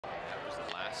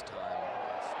this time.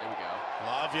 There we go.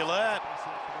 Laviolette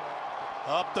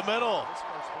up the middle.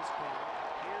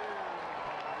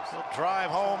 He'll drive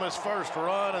home his first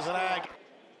run as an Aggie.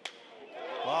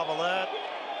 Laviolette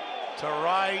to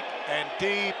right and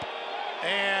deep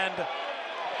and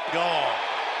gone.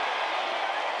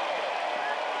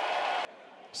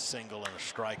 Single and a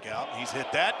strikeout. He's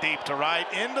hit that deep to right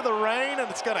into the rain, and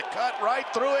it's going to cut right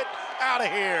through it. Out of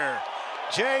here.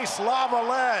 Jace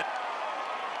Laviolette.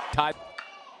 Tied.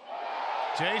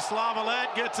 Jace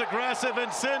Laviolette gets aggressive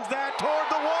and sends that toward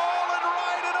the wall and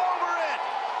right and over it.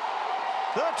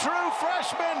 The true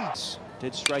freshman.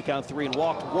 Did strike out 3 and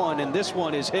walked 1, and this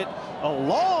one is hit a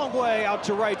long way out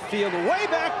to right field, way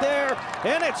back there,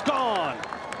 and it's gone.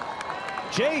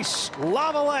 Jace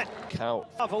Laviolette. Count.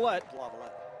 Laviolette.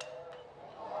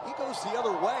 He goes the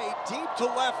other way, deep to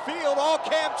left field. All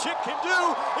Cam Chick can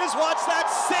do is watch that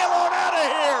sail on out of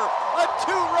here. A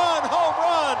 2-run home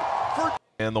run for.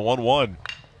 And the 1-1.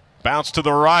 Bounce to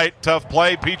the right, tough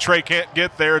play. Petre can't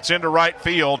get there. It's into right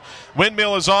field.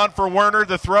 Windmill is on for Werner.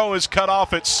 The throw is cut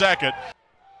off at second.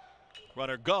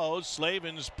 Runner goes.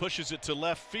 Slavens pushes it to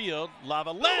left field.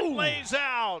 Laviolette lays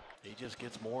out. He just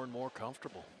gets more and more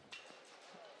comfortable.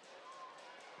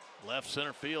 Left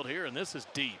center field here, and this is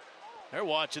deep. They're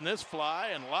watching this fly,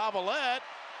 and Laviolette.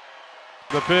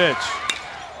 The pitch.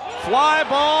 Fly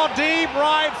ball deep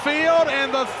right field,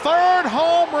 and the 3rd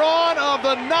home run of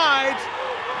the night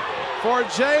for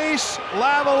Jace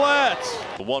Laviolette.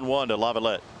 The 1-1 to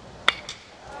Laviolette.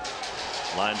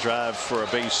 Line drive for a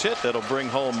base hit that'll bring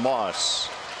home Moss.